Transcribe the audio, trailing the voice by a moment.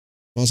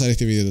Vamos a ver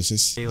este video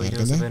entonces. A Daily ver, ¿qué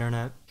dose of onda?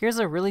 internet. Here's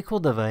a really cool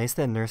device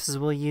that nurses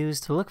will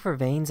use to look for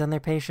veins on their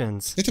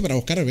patients. Esto es para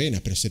buscar venas,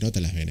 pero se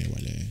notan las venas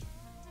igual,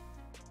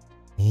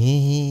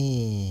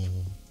 Oh.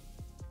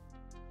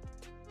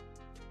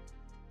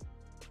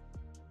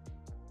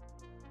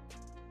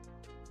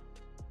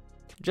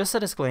 Just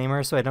a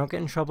disclaimer so I don't get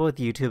in trouble with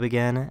YouTube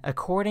again,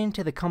 according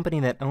to the company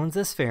that owns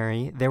this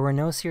ferry, there were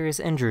no serious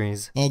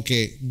injuries. Ok,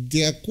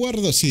 de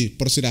acuerdo, sí,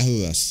 por si las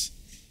dudas.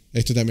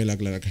 Esto también lo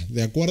aclaro acá.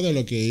 De acuerdo a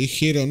lo que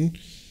dijeron,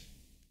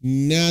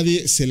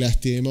 nadie se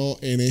lastimó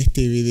en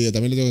este video.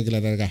 También lo tengo que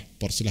aclarar acá,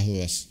 por si las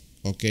dudas.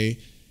 Ok.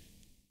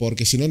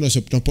 Porque si no, no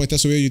puede estar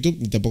subido a YouTube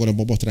y tampoco lo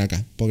puedo mostrar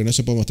acá. Porque no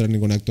se puede mostrar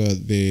ningún acto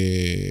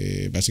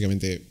de,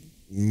 básicamente,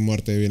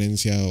 muerte, de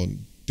violencia o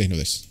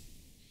desnudez.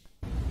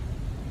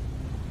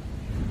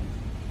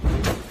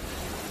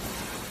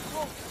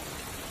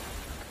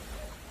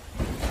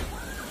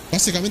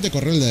 Básicamente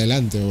correr el de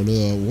adelante,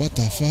 boludo. What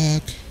the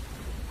fuck?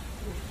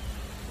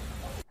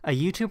 A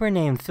YouTuber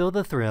named Phil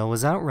the Thrill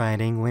was out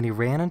riding when he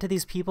ran into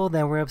these people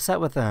that were upset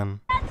with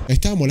him.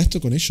 Estaba molesto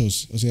con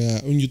ellos. O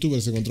sea, un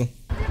youtuber se encontró.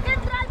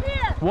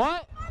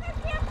 What?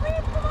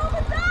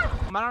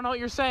 I don't know what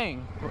you're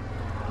saying.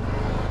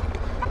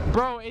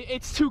 Bro,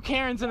 it's two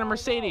Karens in a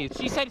Mercedes.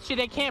 She said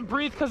they can't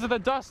breathe because of the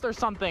dust or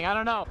something. I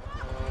don't know.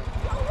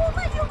 Who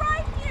let you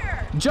ride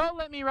here? Joe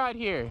let me ride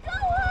here.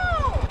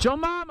 Joe! Joe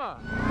Mama.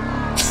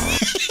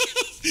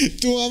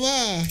 ¡Tu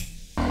mamá!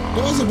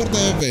 ¿Cómo se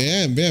porta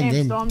bien? Bien,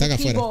 bien. Está acá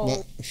afuera.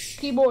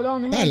 Keyboard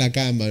on the Está en la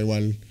cama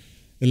igual.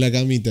 En la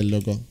camita el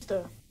loco.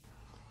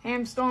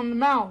 Hamster on the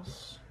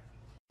mouse.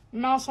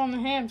 Mouse on the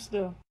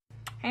hamster.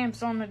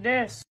 Hamster on the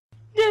desk.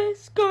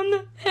 Desk on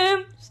the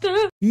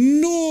hamster.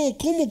 No,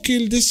 ¿cómo que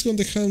el desk on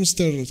the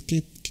hamster?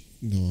 ¿Qué?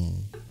 No.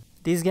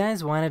 These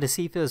guys wanted to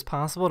see if it was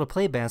possible to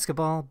play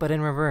basketball, but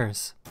in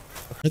reverse.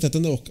 Está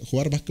tratando de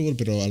jugar básquetbol,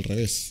 pero al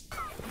revés.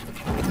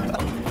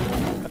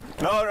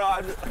 No.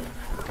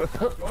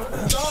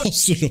 No,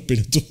 son los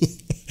pelotudos.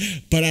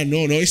 Para,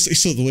 no,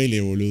 eso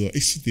duele, boludo.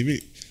 Eso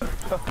debe...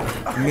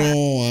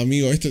 No,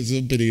 amigo, esto es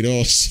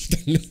peligroso.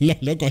 Están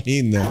los locos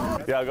lindos.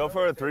 Yeah, go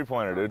for a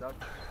three-pointer, dude.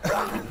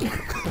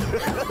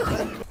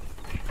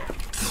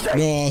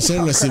 No,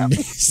 son unos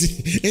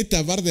imbéciles.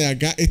 Esta parte de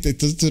acá, esto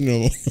es uno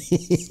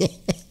boludo.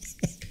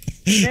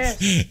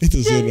 Esto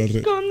es uno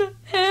re... On the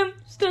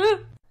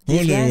hamster. These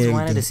Ponle guys vuelta.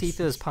 wanted to see if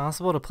it was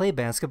possible to play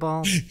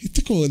basketball.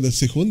 Esto es como cuando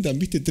se juntan,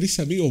 viste, tres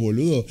amigos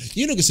boludo.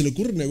 Y uno que se le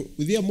ocurre una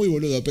idea muy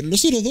boluda. Pero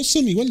los otros dos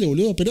son igual de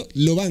boludo, pero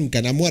lo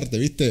bancan a muerte,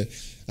 viste.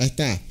 Ahí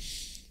está.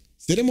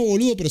 Seremos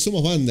boludos, pero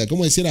somos banda.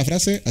 ¿Cómo decía la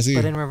frase? Así.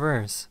 But in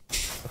reverse.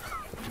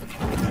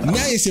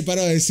 Nadie se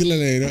paró a decirle a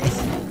negro.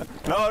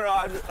 No.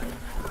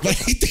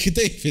 ¿Viste que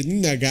está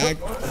defendiendo acá?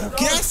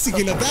 ¿Qué hace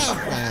que lo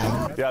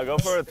tapa? Yeah, go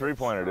for a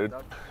three-pointer, dude.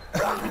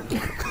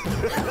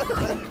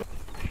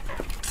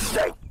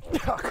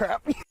 Oh,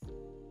 crap.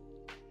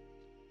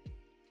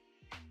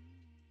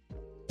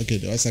 Ok,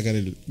 le va a sacar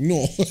el...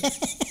 No.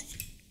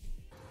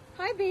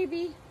 Hi,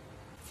 baby.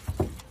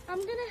 I'm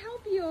gonna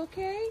help you,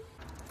 okay?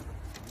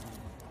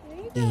 There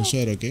you go. ¿Un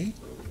lloro qué?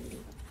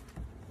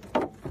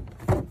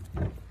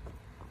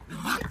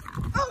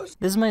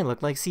 This might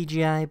look like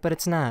CGI, but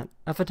it's not.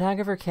 A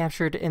photographer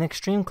captured an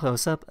extreme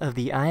close-up of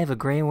the eye of a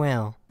gray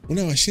whale.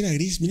 Una ballena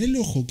gris. Mirá el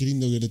ojo, qué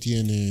lindo que lo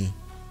tiene.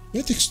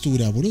 Mirá la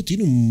textura, boludo.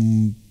 Tiene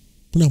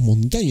unas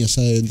montañas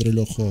adentro del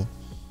ojo.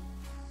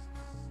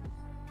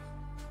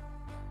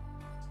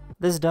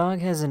 This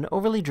dog has an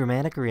overly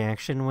dramatic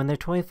reaction when their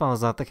toy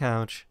falls off the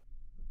couch.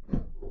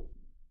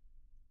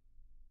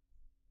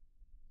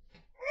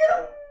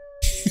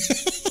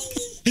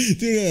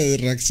 Tiene una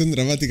reacción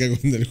dramática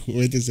cuando el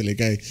juguete se le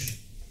cae.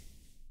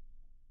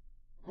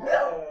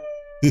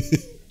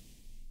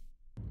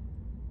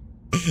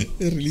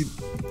 Es re lindo.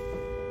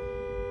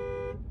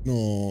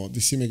 No,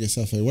 decime que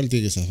zafa. Igual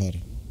tiene que zafar.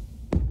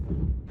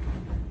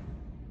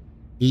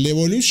 La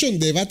Evolution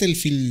de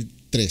Battlefield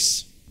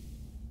 3.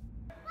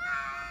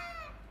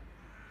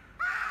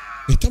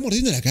 ¿Le está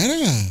mordiendo la cara?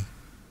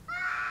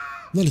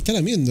 No, le está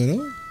lamiendo,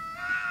 ¿no?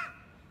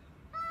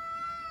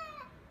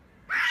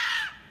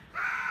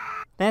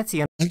 That's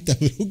the end Alta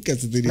bronca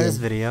se of tenía. this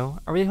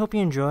video. I really hope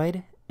you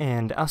enjoyed,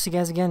 and I'll see you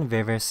guys again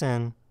very, very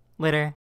soon. Later.